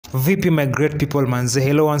Vipi my great people manze,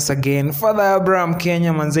 hello once again. Father Abraham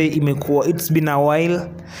Kenya manze, imekuwa it's been a while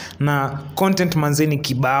na content manze ni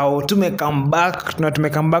kibao. Tumecome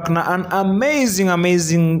back na an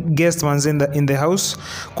amazing guest manze in the house.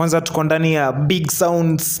 Kwanza tuko ndani ya Big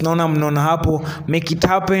Sounds, naona mnaona hapo, make it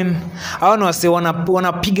happen. Hao ni wase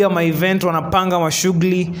wanapiga ma event, wanapanga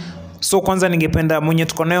mashughuli. So kwanza ningependa mwenye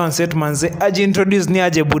tuko naye on set manze aje introduce ni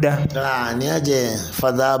aje buda. Ni aje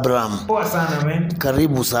Father Abraham. Poa sana man.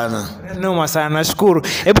 Karibu sana. Noma sana, nashukuru.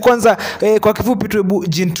 Hebu kwanza kwa kifupi tu hebu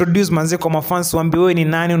introduce manze kwa mafans, waambie wewe ni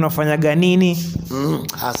nani, unafanyaga nini?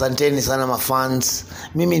 Asanteni sana mafans.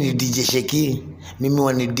 Mimi ni DJ Shecky.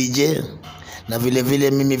 Mimi ni DJ. Na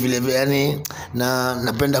vile mimi yani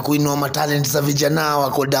napenda kuinua matalent za vijana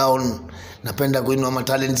wako down. Napenda kuinua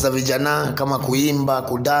matalent za vijana kama kuimba,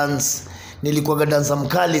 kudance. Nilikuwa dancer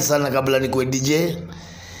mkali sana kabla nikuwe DJ.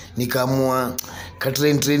 Nikaamua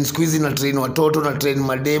train squeeze na train watoto na train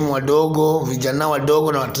mademu wadogo, vijana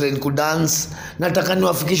wadogo na train kudance. Nataka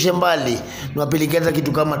niwafikishe mbali. Niwapeleke hata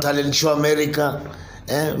kitu kama talent show America.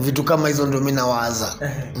 Vitu kama hizo ndio mimi nawaza.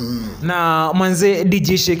 Na manze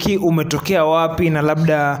DJ Shecky umetokea wapi, na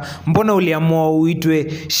labda mbona uliamua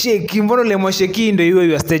uitwe Shecky? Mbona uliamua Shecky ndio iwe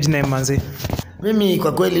your stage name manze? Mimi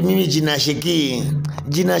kwa kweli mimi jina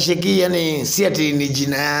Shecky yani si ati ni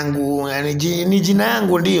jina yangu, yani ni jina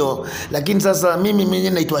yangu ndio, lakini sasa mimi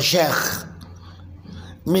mwenyewe naitwa Sheikh.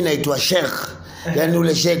 Mimi naitwa Sheikh. Yani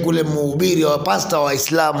ule sheikh ule mhubiri wa pastor wa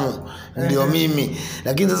Islamu ndio mimi.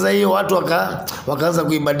 Lakini sasa hiyo watu wakaanza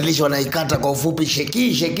kuibadilisha, wanaikata kwa ufupi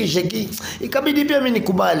Shecky. Ikabidi pia mimi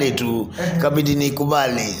nikubali tu.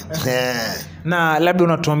 Na labda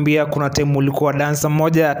unatuambia kuna time ulikuwa dancer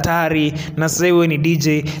mmoja hatari na sasa wewe ni DJ,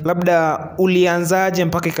 labda ulianzaje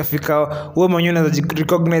mpaka ikafika wewe mwenyewe unaweza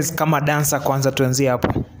recognize kama dancer? Kwanza tuanzie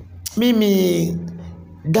hapo. Mimi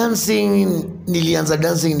nilianza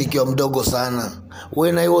dancing nikiwa mdogo sana.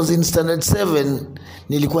 When I was in standard 7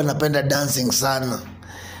 nilikuwa napenda dancing sana.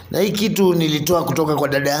 Na hii kitu nilitoa kutoka kwa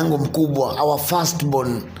dada yangu mkubwa, our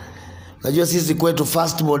firstborn. Najua sisi kwetu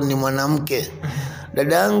firstborn ni mwanamke.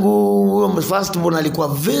 Dada yangu huyo firstborn alikuwa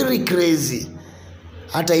very crazy.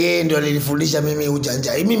 Hata yeye ndio alinifundisha mimi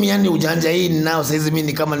ujanja. Mimi yani ujanja hii ninao sasa hizi mimi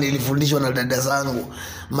ni kama nilifundishwa na dada zangu,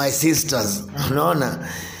 my sisters. Unaona?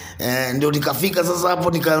 Ndio nikafika sasa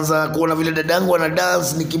hapo nikaanza kuona vile dadangu ana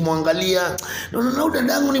dance, nikimwangalia naona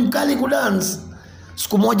dadangu ni mkali ku dance.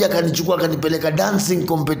 Siku moja akanichukua akanipeleka dancing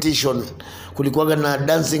competition. Kulikuwa na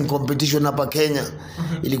dancing competition hapa Kenya.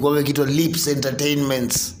 Ilikuwa kitu Lips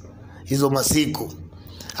Entertainments hizo masiku.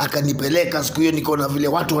 Akanipeleka siku hiyo, nikaona vile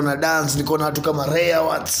watu wana dance, nikaona watu kama Ray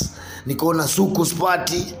Awards, nikaona Suku's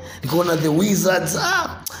Party, nikaona The Wizards.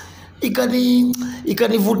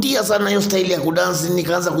 Ikanivutia sana hiyo style ya kudance.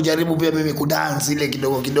 Nikaanza kujaribu pia mimi kudance ile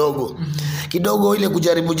kidogo ile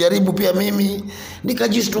kujaribu pia mimi.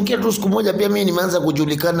 Nikajishtukia tu siku moja pia mimi nimeanza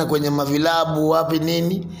kujulikana kwenye mavilabu wapi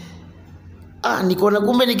nini. Nikaona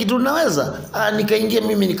kumbe ni kitu naweza. Nikaingia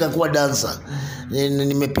mimi nikakuwa dancer.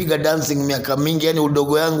 Nimepiga dancing miaka mingi, yani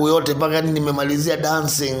udogo yangu yote mpaka nimemalizia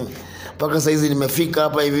dancing. Mpaka sasa hizi nimefika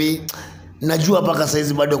hapa hivi. Najua mpaka sasa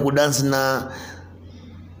hizi bado kudance, na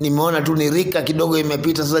nimeona tu ni rika kidogo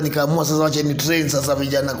imepita sasa, nikaamua sasa wacha ni train sasa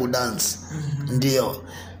vijana kudance. Ndio.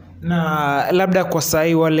 Na labda kwa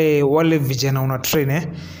sahi wale vijana una train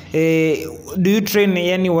do you train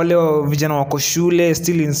yani wale vijana wako shule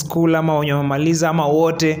still in school, ama wenye wamaliza, ama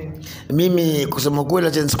wote? Mimi kusema kweli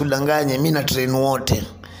acha nisikudanganye, mimi na train wote.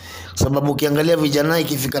 Sababu ukiangalia vijana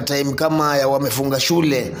ikifika time kama ya wamefunga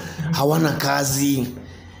shule hawana kazi.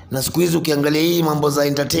 Na siku hizi ukiangalia hii mambo za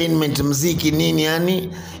entertainment, muziki nini, yani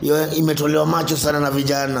imetolewa macho sana na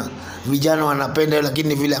vijana. Vijana wanapenda,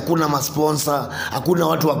 lakini vile hakuna masponsor, hakuna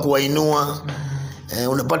watu wa kuwainua.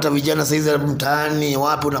 Unapata vijana sasa hizi mtaani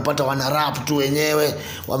wapi unapata wana rap tu wenyewe,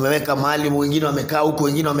 wameweka mahali, wengine wamekaa huko,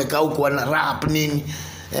 wengine wamekaa huko wana rap nini.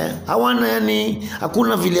 Hawana yani,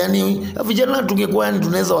 hakuna vile yani vijana tungekuwa yani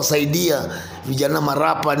tunaweza wasaidia vijana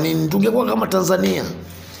marapa nini, tungekuwa kama Tanzania.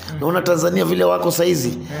 Naona Tanzania vile wako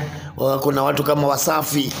saizi, wako na watu kama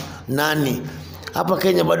Wasafi nani. Hapa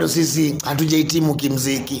Kenya bado sisi hatujahitimu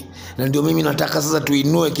kimuziki. Na ndio mimi nataka sasa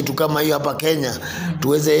tuinue kitu kama hiyo hapa Kenya,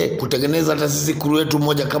 tuweze kutengeneza hata sisi crew yetu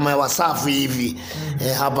moja kama ya Wasafi hivi.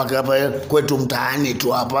 Hapa kwetu mtaani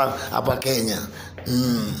tu hapa Kenya.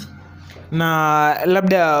 Na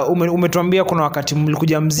labda umetuambia kuna wakati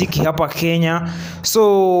mlikuja muziki hapa Kenya.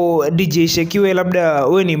 So DJ Shecky, labda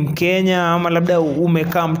wewe ni Mkenya ama labda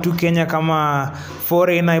umekaa mtu Kenya kama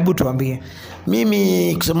foreigner? Hebu tuambie.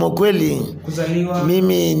 Mimi kusema ukweli kuzaliwa,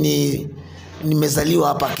 mimi nimezaliwa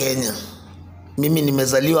hapa Kenya. Mimi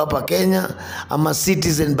nimezaliwa hapa Kenya. I'm a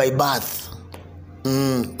citizen by birth.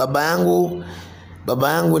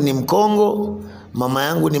 Baba yangu ni Mkongo, mama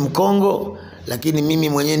yangu ni Mkongo, lakini mimi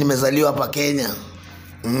mwenyewe nimezaliwa hapa Kenya.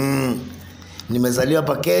 Nimezaliwa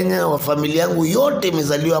hapa Kenya, wa familia yangu yote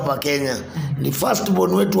imezaliwa hapa Kenya. Ni first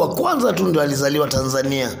born wetu wa kwanza tu ndio alizaliwa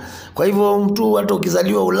Tanzania. Kwa hivyo mtu hata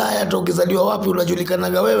ukizaliwa Ulaya, hata ukizaliwa wapi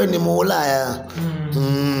unajulikanaga wewe ni Muulaya.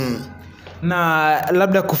 Na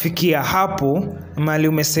labda kufikia hapo mali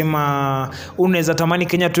umesema unaweza tamani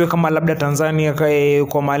Kenya tuwe kama labda Tanzania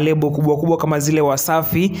kwa malebo kubwa kubwa kama zile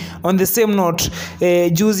Wasafi. On the same note,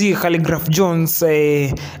 juzi KHALIGRAPH Jones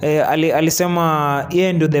alisema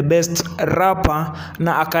yeye ndio the best rapper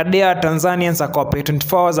na akadea Tanzanians akawape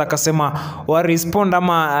 24 hours akasema wa respond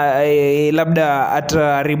ama labda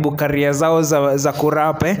ataharibu career zao za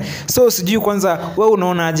kurap. So sijui kwanza wewe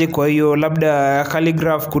unaonaje kwa hiyo labda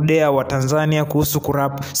KHALIGRAPH kudea wa Tanzania kuhusu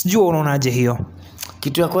kurap? Sijui unaonaje hiyo?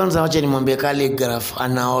 Kitu ya kwanza wacha nimwambie KHALIGRAPH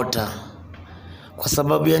anaota. Kwa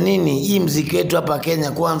sababu ya nini? Hii muziki wetu hapa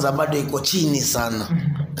Kenya kwanza bado iko chini sana.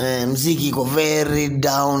 Muziki iko very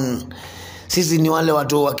down. Sisi ni wale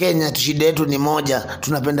watu wa Kenya, shida yetu ni moja,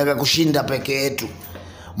 tunapenda kushinda peke yetu.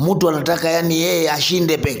 Mtu anataka yani yeye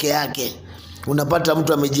ashinde peke yake. Unapata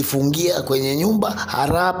mtu amejifungia kwenye nyumba,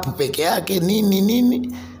 harap peke yake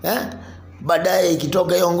nini. Baadaye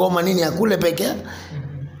ikitoka hiyo ngoma nini akule peke yake.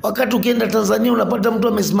 Wakati ukienda Tanzania unapata mtu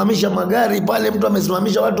amesimamisha magari pale, mtu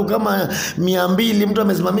amesimamisha watu kama 200, mtu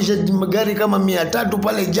amesimamisha magari kama 300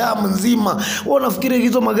 pale jam nzima. Wewe unafikiri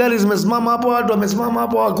hizo magari zimesimama hapo, watu wamesimama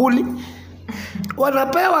hapo wakuli?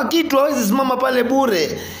 Wanapewa kitu, hawezi simama pale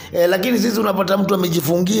bure. Lakini sisi unapata mtu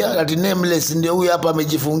amejifungia, ati Nameless ndio huyu hapa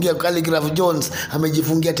amejifungia, KHALIGRAPH Jones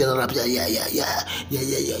amejifungia tena rap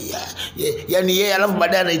yani yeye, alafu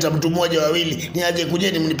baadaye anaita mtu mmoja wawili, ni aje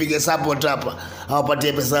kujeni mnipige support hapa,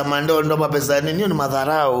 hawapatie pesa mandondo pesa nini. Hiyo ni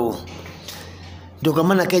madharau. Ndio kwa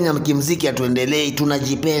maana Kenya kimuziki atuendelee,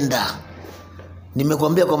 tunajipenda.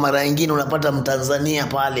 Nimekwambia kwa mara nyingine unapata Mtanzania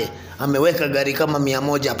pale ameweka gari kama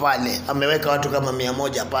 100 pale, ameweka watu kama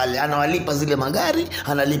 100 pale, anawalipa zile magari,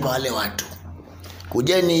 analipa wale watu.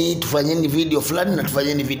 Kujeni tufanyeni video fulani na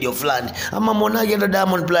tufanyeni video fulani. Ama mwonaje hata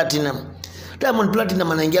Diamond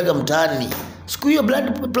Platinum anaingiaga mtaani. Siku hiyo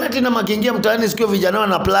Platinum akiingia mtaani siku hiyo vijana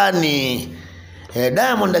wana plani.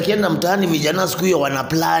 Diamond akienda mtaani vijana siku hiyo wana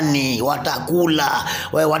plani, watakula,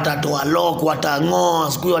 watatoa lock,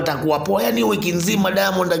 watangoa, siku hiyo watakuwa poa. Yani wiki nzima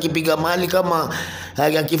Diamond akipiga mahali kama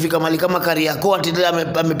akifika mahali kama Kariakoo ati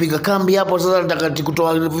amepiga kambi hapo, sasa nataka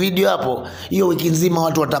kutoa video hapo. Hiyo wiki nzima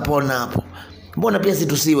watu watapona hapo. Mbona pia si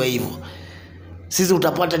tusiwe hivyo? Sisi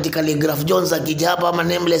utapata KHALIGRAPH Jones akija hapa ama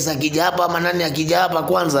Nameless akija hapa ama nani akija hapa,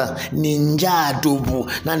 kwanza ni njaa tupu.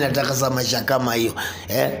 Nani ataka maisha kama hiyo?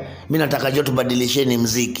 Mimi nataka joto badilisheni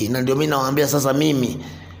muziki. Na ndio mimi nawaambia sasa, mimi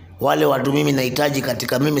wale watu mimi nahitaji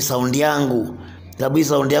katika mimi sound yangu. Sababu hii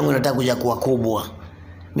sound yangu inataka kuja kuwa kubwa.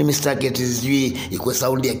 Mimi sitaki ati sijui ikuwe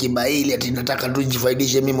sound ya kibaili ati nataka tu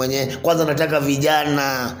jifaidishe mimi mwenyewe. Kwanza nataka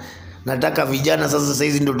vijana. Sasa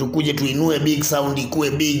hizi ndio tukuje tuinue big sound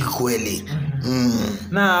ikuwe big kweli.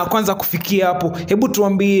 Na kwanza kufikia hapo, hebu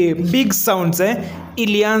tuambie big sounds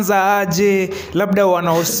ilianza aje, labda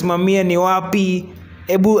wanaosimamia ni wapi,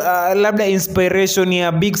 hebu labda inspiration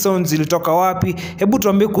ya big sounds ilitoka wapi? Hebu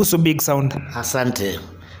tuambie kuhusu big sound.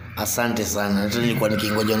 Asante sana. Nilikuwa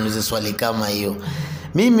nikingoja niulize swali kama hiyo.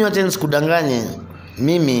 Mimi wacha nisikudanganye,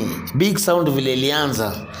 mimi big sound vile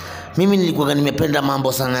ilianza, mimi nilikuwa nimependa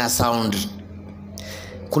mambo sana ya sound.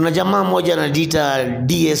 Kuna jamaa mmoja anajiita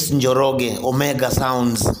DS Njoroge, Omega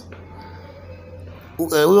Sounds.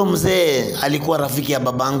 Huyo mzee alikuwa rafiki ya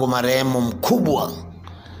babangu marehemu mkubwa.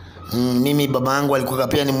 Mimi babangu alikuwa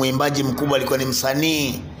pia ni mwimbaji mkubwa, alikuwa ni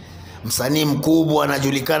msanii mkubwa,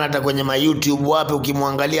 anajulikana hata kwenye YouTube wapi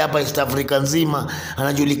ukimwangalia hapa East Africa nzima,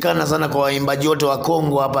 anajulikana sana kwa waimbaji wote wa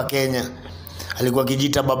Kongo hapa Kenya. Alikuwa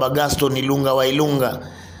kijiita Baba Gaston Ilunga wa Ilunga.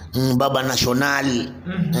 Baba National.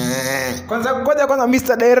 Kwanza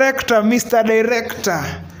Mr.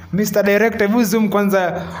 Director, hebu zoom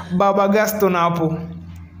kwanza Baba Gaston hapo.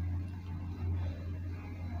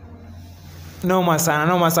 Noma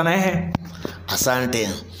sana. Asante.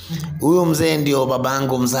 Huyo mzee ndio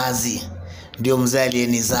babangu mzazi. Ndio mzee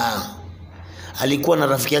aliyenizaa. Alikuwa na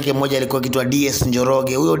rafiki yake mmoja alikuwa kitwa DS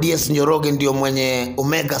Njoroge. Huyo DS Njoroge ndio mwenye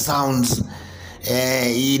Omega Sounds.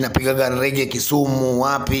 Hii napigaga reggae Kisumu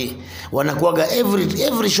wapi, wanakuaga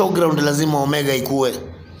every showground lazima Omega ikue.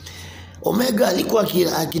 Omega alikuwa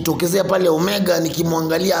akitokezea pale Omega,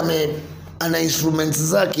 nikimwangalia ana instruments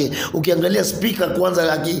zake. Ukiangalia speaker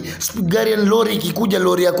kwanza, gari lori ikikuja,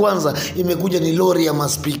 lori ya kwanza imekuja ni lori ya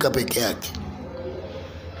maspika peke yake.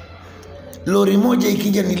 Lori moja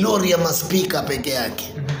ikija ni lori ya maspika peke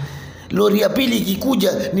yake. lori ya pili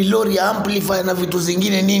ikikuja ni lori ya amplifier na vitu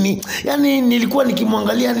zingine nini. Yani nilikuwa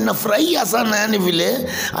nikimwangalia ninafurahia sana, yani vile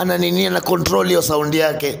ananinia na control hiyo sound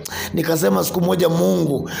yake. Nikasema siku moja,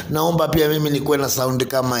 Mungu, naomba pia mimi nikuwe na sound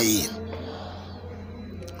kama hii.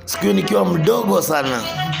 Siku hiyo nikiwa mdogo sana.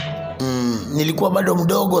 Nilikuwa bado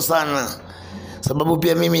mdogo sana. Sababu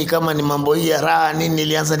pia mimi kama ni mambo hii ya raha nini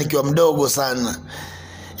nilianza nikiwa mdogo sana.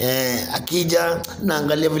 Akija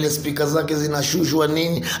naangalia vile speaker zake zinashushwa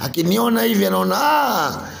nini, akiniona hivi anaona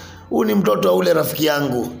huyu ni mtoto wa ule rafiki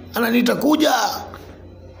yangu, ananiita kuja.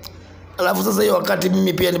 Alafu sasa hiyo wakati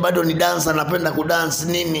mimi pia ni bado ni dancer, napenda kudance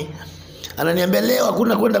nini, ananiambia leo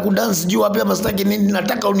hakuna kwenda kudance juu hapa mastaki nini,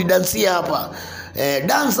 nataka unidansie hapa.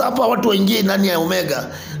 Dance hapa watu waingie ndani ya Omega.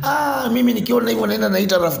 Mimi nikiona hivyo naenda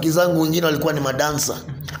naita rafiki zangu wengine walikuwa ni madansa.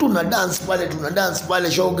 Tuna dance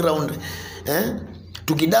pale showground.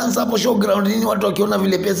 Tukidance hapo showground nini, watu wakiona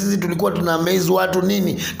vile pia sisi tulikuwa tuna amaze watu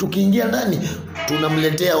nini, tukiingia ndani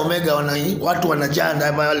tunamletea Omega, watu wanajaa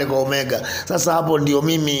ndani wale kwa Omega. Sasa hapo ndio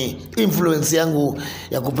mimi influence yangu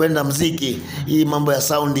ya kupenda muziki, hii mambo ya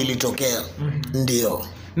sound ilitokea. Ndio.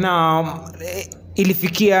 Na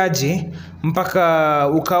ilifikia aje mpaka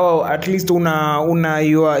ukawa at least una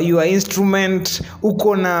your instrument,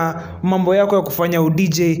 uko na mambo yako ya kufanya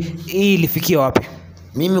udj? Hii ilifikia wapi?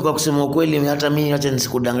 Mimi kwa kusema ukweli, hata mimi acha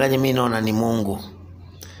nisikudanganye, mimi naona ni Mungu.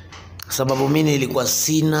 Sababu mimi nilikuwa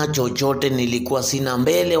sina chochote, nilikuwa sina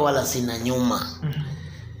mbele wala sina nyuma.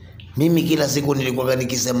 Mimi kila siku nilikuwa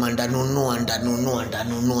nikisema ndanunua.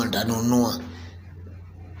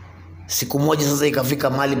 Siku moja sasa ikafika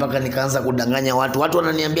mahali paka nikaanza kudanganya watu. Watu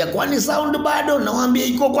wananiambia kwani sound bado? Nawaambia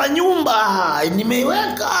iko kwa nyumba,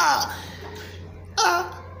 nimeiweka.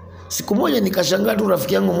 Siku moja nikashangaa tu,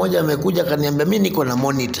 rafiki yangu mmoja amekuja akaniambia mimi niko na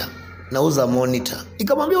monitor, nauza monitor.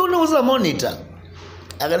 Nikamwambia unauza monitor?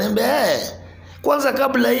 Akaniambia kwanza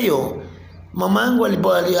kabla hiyo mama yangu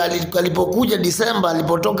alipokuja Disemba,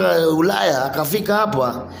 alipotoka Ulaya akafika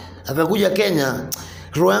hapa, akakuja Kenya,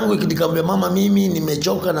 roho yangu ikiniambia mama, mimi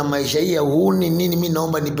nimechoka na maisha hii ya uhuni nini, mimi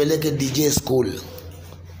naomba nipeleke DJ school.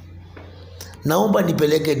 Naomba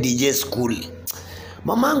nipeleke DJ school.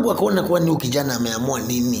 Mamangu akaona kwa ni kijana ameamua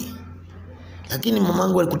nini. Lakini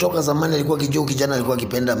mamangu kutoka zamani alikuwa kijua kijana alikuwa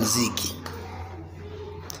akipenda muziki.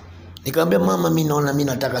 Nikamwambia mama, mimi naona mimi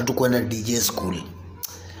nataka tu kwenda DJ school.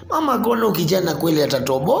 Mama akaona kijana kweli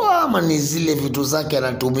atatoboa ama ni zile vitu zake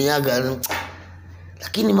anatumiaga.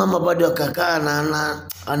 Lakini mama bado akakaa na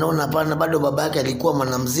anaona hapana, bado baba yake alikuwa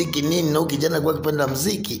mwanamuziki nini na kijana alikuwa akipenda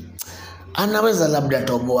muziki, anaweza labda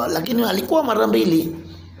toboa. Lakini alikuwa mara mbili.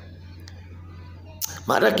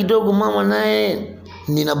 Mara kidogo mama naye,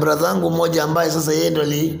 nina brother yangu mmoja ambaye sasa yeye ndo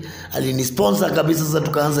alinisponsor kabisa. Sasa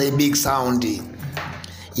tukaanza hii big sound.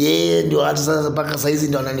 Yeye ndio hata sasa mpaka sasa hizi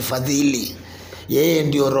ndio ananifadhili. Yeye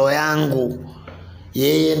ndio roho yangu.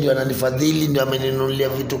 Yeye ndio ananifadhili, ndio ameninunulia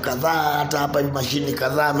vitu kadhaa, hata hapa mashini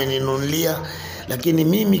kadhaa ameninunulia. Lakini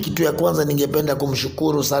mimi kitu ya kwanza ningependa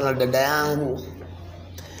kumshukuru sana dada yangu.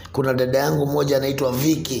 Kuna dada yangu mmoja anaitwa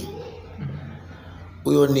Vicky.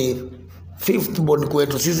 Huyo ni fifth born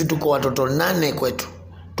kwetu. Sisi tuko watoto 8 kwetu.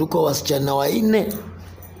 Tuko wasichana 4,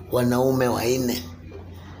 wanaume 4.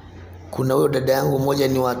 Kuna huyo dada yangu mmoja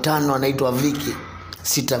ni 5 anaitwa Vicky.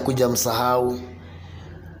 Sitakuja msahau.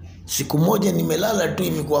 Siku moja nimelala tu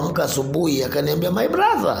hivi kuamka asubuhi akaniambia my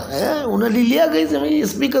brother, unaliliaga hizi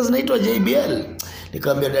speakers zinaitwa JBL.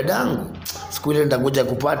 Nikamwambia dadangu, siku ile nitakuja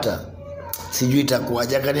kupata, sijui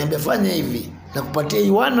itakuwaje. Akaniambia fanya hivi, nakupatia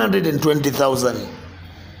 120,000.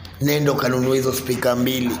 Nenda kanunua hizo speaker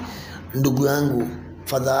 2. Ndugu yangu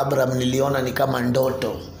Father Abraham, niliona ni kama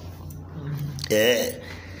ndoto.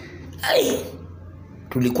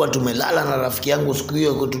 Tulikuwa tumelala na rafiki yangu siku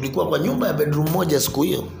hiyo, tulikuwa kwa nyumba ya bedroom moja siku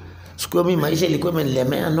hiyo. Siku hiyo mimi maisha ilikuwa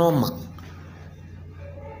imenilemea noma.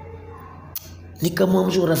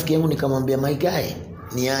 Nikamwamsha rafiki yangu nikamwambia my guy,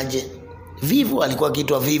 ni aje? Vivo alikuwa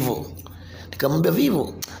akiitwa Vivo. Nikamwambia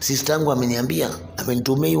Vivo, sister yangu ameniambia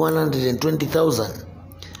amenitumia 120,000.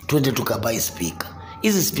 Twende tukabuy speaker.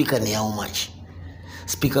 Hizi speaker ni how much?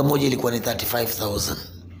 Speaker moja ilikuwa ni 35,000.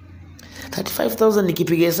 35,000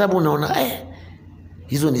 nikipiga hesabu unaona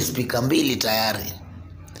hizo ni speaker 2 tayari.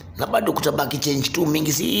 Na bado kutabaki change tu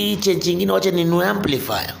mingi, si change nyingine. Wacha ninunue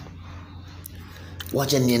amplifier.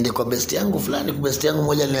 Wacha niende kwa best yangu fulani. Kwa best yangu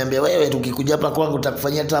moja aliniambia wewe tukikuja hapa kwangu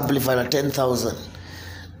utakufanyia amplifier na 10,000.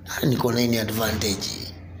 Niko na any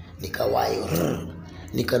advantage. Nikawahi.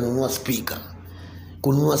 Nikanunua speaker.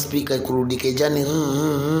 Kununua speaker kurudi kejani.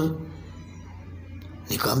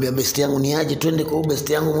 Nikamwambia best yangu ni aje twende kwa best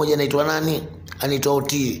yangu moja anaitwa nani? Anaitwa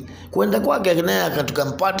Oti. Kwenda kwake naye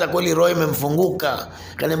akatukampata kweli, roho imemfunguka.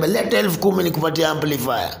 Kaniambia leta 10,000 nikupatie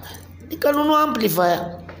amplifier. nikanunua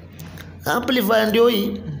amplifier ndio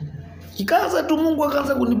hii. Ikaanza tu Mungu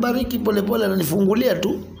akaanza kunibariki pole ananifungulia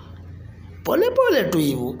tu pole tu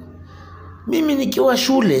hivyo. Mimi nikiwa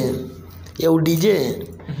shule ya UDJ,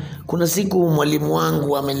 kuna siku mwalimu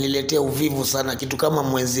wangu ameniletea uvivu sana, kitu kama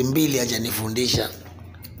mwezi 2 hajanifundisha.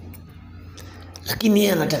 Lakini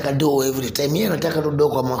yeye anataka do every time. Yeye anataka do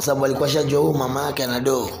kwa sababu alikuwa shajua huyu mama yake ana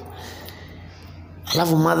do.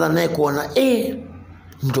 Alafu mother naye kuona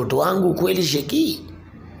mtoto wangu kweli Shecky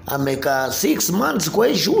amekaa 6 months kwa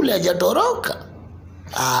hii shule hajatoroka.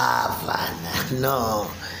 Bana, no.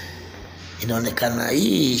 Inaonekana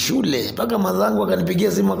hii shule, mpaka madhangu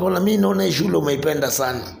akanipigia simu akaona mimi naona hii shule umeipenda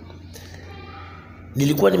sana.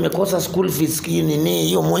 Nilikuwa nimekosa school fees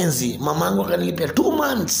hiyo mwezi, mamangu akanilipia 2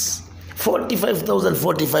 months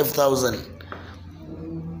 45,000.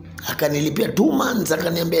 Akanilipia 2 months,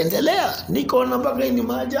 akaniambia endelea. Nikaona mpaka hii ni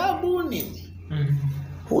maajabu nini.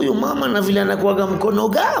 Huyu mama na vile anakuaga mkono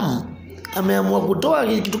gamu, ameamua kutoa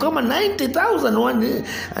kitu kama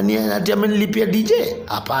 90,000 ati amenilipia DJ.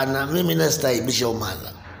 Hapana, mimi nastaibisha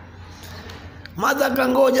umadha. Madha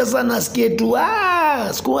kangoja sana asikie tu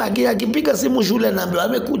siku akipiga simu shule anaambiwa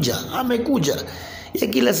amekuja. Yeye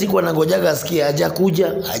kila siku anangojaga asikie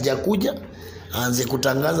hajakuja. Aanze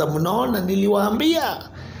kutangaza, mnaona niliwaambia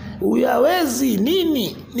huyu hawezi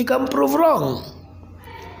nini. Nikamprove wrong,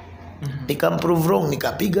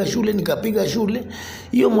 nikapiga shule.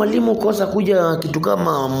 Hiyo mwalimu kosa kuja kitu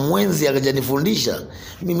kama mwenzi akajanifundisha.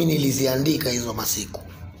 Mimi niliziandika hizo masiku.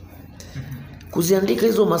 Kuziandika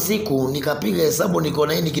hizo masiku nikapiga hesabu, niko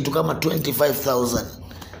na hii kitu kama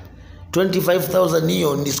 25,000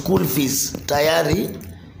 hiyo ni school fees tayari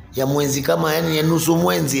ya mwezi, kama yani ya nusu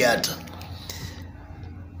mwezi hata.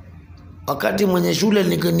 Wakati mwenye shule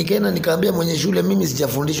nikaenda nikaambia mwenye shule mimi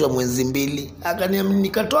sijafundishwa mwezi 2. Akaniambia,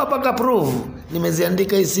 nikatoa paka proof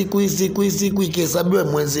nimeziandika hii siku ikihesabiwa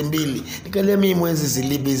mwezi 2. Nikalia mimi mwezi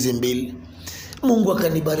silipi hizi 2. Mungu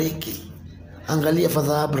akanibariki. Angalia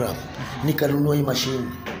Father Abraham, nikanunua hii mashine.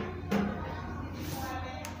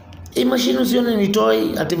 Hii mashine usione ni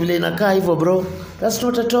toy ati vile inakaa hivyo bro. That's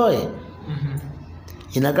not a toy.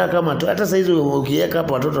 Inakaa kama toy. Hata saizi ukiweka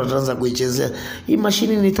hapo watoto wataanza kuichezea. Hii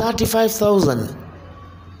mashine ni 35,000.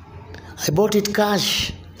 I bought it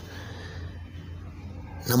cash.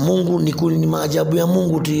 Na Mungu ni maajabu ya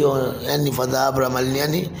Mungu tu hiyo. Yani Father Abraham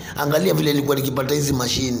yani angalia vile nilikuwa nikipata hizi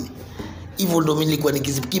mashine. Hivyo ndo mimi nilikuwa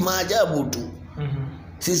nikizipiki maajabu tu.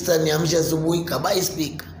 Sister niamsha asubuhi kabai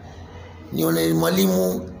speaker. Nione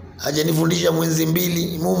mwalimu hajanifundisha mwezi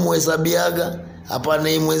 2, mumu hesabiaga. Hapana,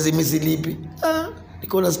 hii mwezi misilipi.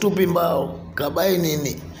 Niko na stupi mbao. Kabai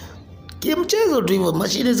nini? Kimchezo tu hivyo,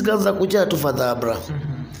 mashine zikaanza kujaa tu Father Abraham.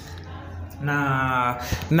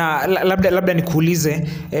 Na labda nikuulize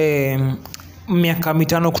miaka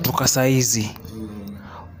 5 kutoka saa hizi.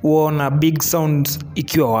 Uona Big Sound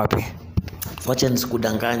ikiwa wapi? Wacha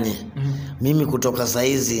nisikudanganye. Mimi kutoka saa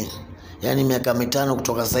hizi, yani miaka 5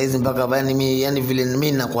 kutoka saa hizi mpaka yani vile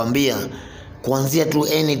mimi nakwambia, kuanzia tu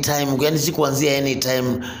anytime, yani si kuanzia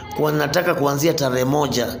anytime, kwa nataka kuanzia tarehe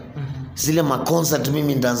 1 zile ma concert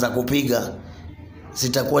mimi ndaanza kupiga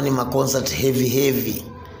zitakuwa ni ma concert heavy.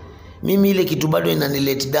 Mimi ile kitu bado inani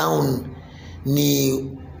let down,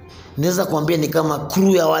 naweza kuambia ni kama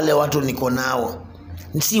crew ya wale watu niko nao.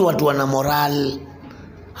 Si watu wana moral,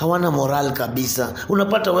 hawana moral kabisa.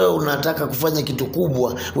 Unapata wewe unataka kufanya kitu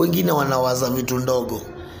kubwa, wengine wanawaza vitu ndogo.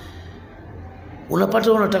 Unapata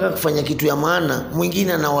wewe unataka kufanya kitu ya maana,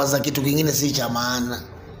 mwingine anawaza kitu kingine si cha maana.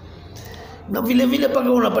 Na vile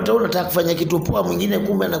paka unapata wewe unataka kufanya kitu poa, mwingine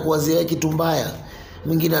kumbe anakuwazia kitu mbaya.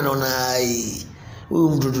 Mwingine anaona huyu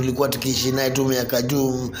mtu tulikuwa tukiishi naye tu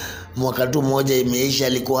mwaka tu mmoja imeisha,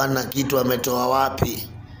 alikuwa hana kitu, ametoa wapi?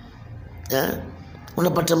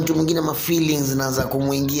 Unapata mtu mwingine ma feelings zinaanza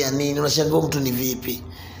kumuingia nini, unashangaa mtu ni vipi?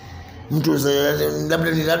 Mtu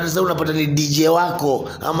labda sasa unapata ni DJ wako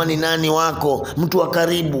ama ni nani wako, mtu wa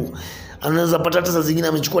karibu. Anaweza pata hata saa zingine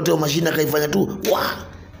amechukua teo mashine akaifanya tu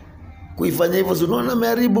kuifanya hivyo, unaona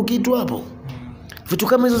ameharibu kitu hapo. Vitu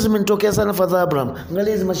kama hizo zimenitokea sana Father Abraham.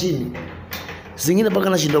 Angalia hizo mashine zingine paka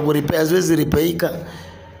nashindwa ku repair, haziwezi repairika.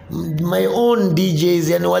 My own DJs,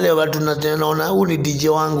 yani wale watu naona huyu ni DJ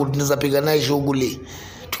wangu, tunaweza piga naye shughuli.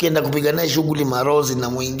 Tukienda kupiga naye shughuli marozi na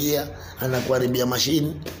muingia anakuharibia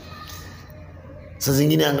mashine. Saa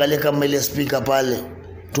zingine angalia kama ile speaker pale,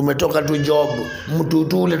 tumetoka tu job, mtu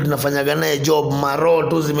tu ule tunafanyaga naye job, maro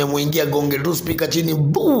tu zimemuingia, gonge tu speaker chini,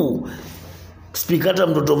 boo. Speaker hata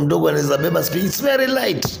mtoto mdogo anaweza beba speaker, it's very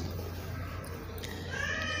light.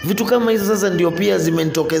 Vitu kama hizo sasa ndio pia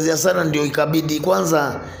zimenitokezea sana, ndio ikabidi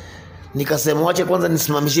kwanza Nikasema wache kwanza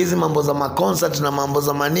nisimamishe hizi mambo za concert na mambo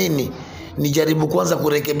za manini, nijaribu kwanza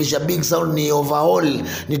kurekebisha Big Sound, ni overhaul,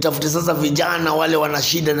 nitafute sasa vijana wale wana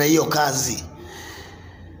shida na hiyo kazi.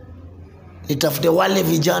 Nitafute wale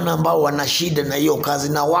vijana ambao wana shida na hiyo kazi,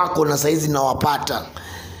 na wako na saizi nawapata.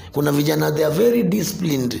 Kuna vijana they are very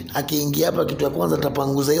disciplined. Akiingia hapa kitu ya kwanza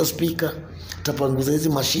atapanguza hiyo speaker, atapanguza hizi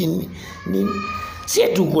mashini nini. Si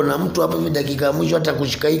tu kuna mtu hapa hivi dakika ya mwisho hata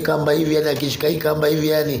kushika hii kamba hivi, yani akishika hii kamba hivi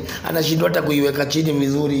yani anashindwa hata kuiweka chini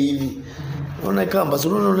vizuri hivi. Unaona kamba, si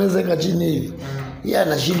unaona unaweza weka chini hivi. Yeye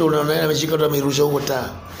anashindwa, unaona ameshika tu amerusha huko taa.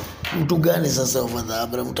 Mtu gani sasa Father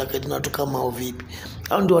Abraham mtakati na watu kama hao vipi?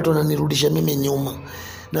 Hao ndio watu wananirudisha mimi nyuma.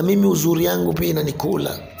 Na mimi uzuri yangu pia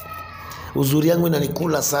inanikula. Uzuri yangu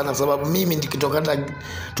inanikula sana sababu mimi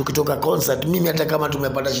tukitoka concert, mimi hata kama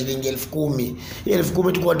tumepata shilingi 10,000,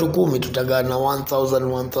 10,000 tuko watu 10 tutagawana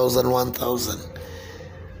 1000.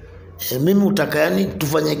 Mimi utaka yani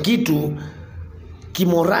tufanye kitu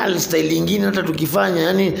kimoral style nyingine, hata tukifanya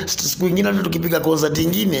yani siku nyingine hata tukipiga concert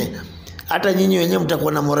nyingine, hata nyinyi wenyewe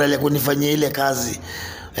mtakuwa na morale ya kunifanyia ile kazi.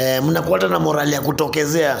 Mnakuwa hata na morale ya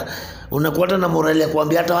kutokezea, unakuwa hata na morale ya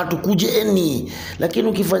kuambia hata watu kujeni. Lakini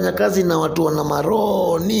ukifanya kazi na watu wana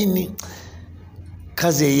maroho nini,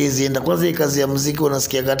 kazi haiwezi enda. Kwanza hii kazi ya muziki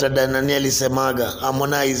unasikia hata Danani alisemaga,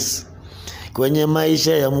 Harmonize, kwenye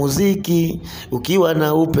maisha ya muziki ukiwa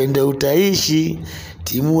na upende utaishi,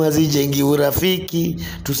 timu hazijengi urafiki,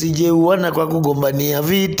 tusijeuana kwa kugombania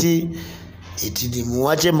viti, eti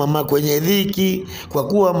nimuache mama kwenye dhiki kwa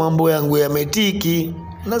kuwa mambo yangu yametiki.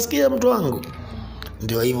 Nasikia mtu wangu.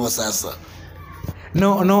 Ndio hivyo sasa.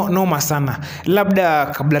 No sana. Labda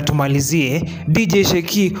kabla tumalizie, DJ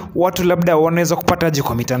Shecky, watu labda wanaweza kupataje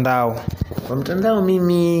kwa mitandao? Kwa mtandao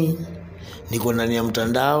mimi niko ndani ya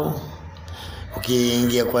mtandao.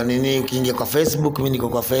 Ukiingia kwa Facebook, mimi niko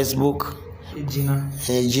kwa Facebook.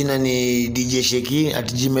 Jina ni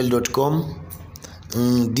djshecky@gmail.com.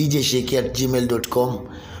 djshecky@gmail.com.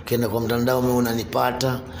 Ukienda kwa mtandao mimi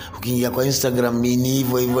unanipata. Ukiingia kwa Instagram mimi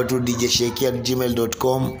hivyo tu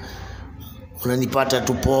djshecky@gmail.com. Unanipata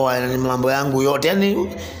tu poa, yani mambo yangu yote.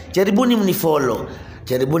 Yani jaribuni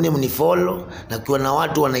mnifollow, na kiwa na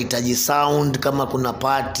watu wanahitaji sound, kama kuna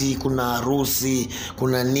party, kuna harusi,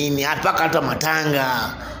 kuna nini, hata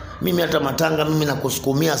matanga. Mimi hata matanga mimi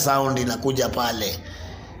nakusukumia sound inakuja pale.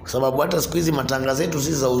 Kwa sababu hata siku hizi matanga zetu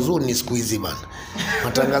si za huzuni siku hizi bana.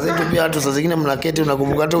 Matanga zetu pia watu saa zingine mnaketi,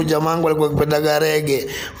 unakumbuka hata ujamangu alikuwa akipenda reggae.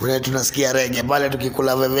 Tunasikia reggae pale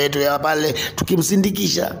tukikula vevetu ya pale,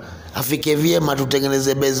 tukimsindikisha afike vyema,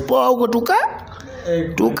 tutengeneze base poa huko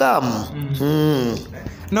tukam.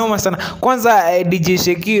 Noma sana. Kwanza DJ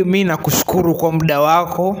Shecky, mimi nakushukuru kwa muda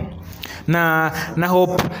wako. Na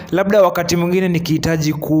hope labda wakati mwingine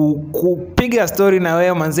nikihitaji kupiga story na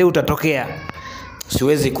wewe manze utatokea.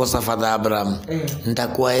 Siwezi kosa Father Abraham.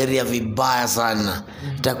 Nitakuwa area vibaya sana.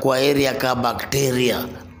 Nitakuwa area ka bacteria.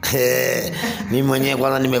 Mimi mwenyewe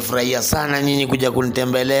kwanza nimefurahia sana nyinyi kuja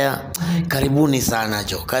kunitembelea. Karibuni sana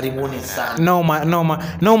karibuni sana.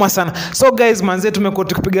 Noma sana. So guys, manze tumekuwa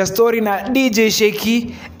tukipiga story na DJ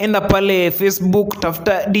Shecky. Enda pale Facebook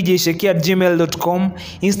tafuta djshecky@gmail.com,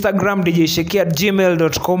 Instagram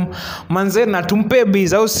djshecky@gmail.com. Manze na tumpe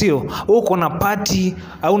biz, au sio? Uko na party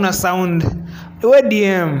au na sound, we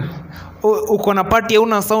DM. Uko na party au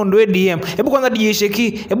na sound, we DM. Hebu kwanza DJ Shecky,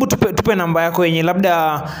 hebu tupe namba yako yenye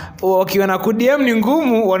labda wakiwa na DM ni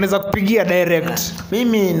ngumu wanaweza kupigia direct.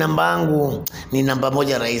 Mimi namba yangu ni namba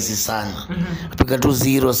moja rahisi sana. Piga tu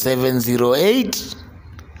 0708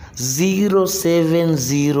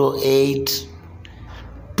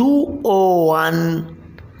 201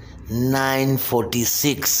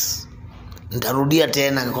 946. Nitarudia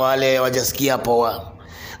tena kwa wale wajasikia poa.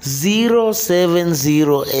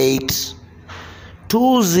 0708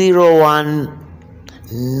 201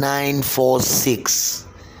 946.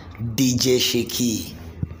 DJ Shecky.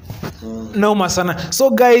 Noma sana. So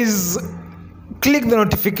guys, click the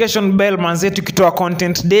notification bell manze, tukitoa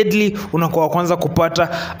content deadly unakuwa kwanza kupata,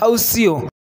 au sio?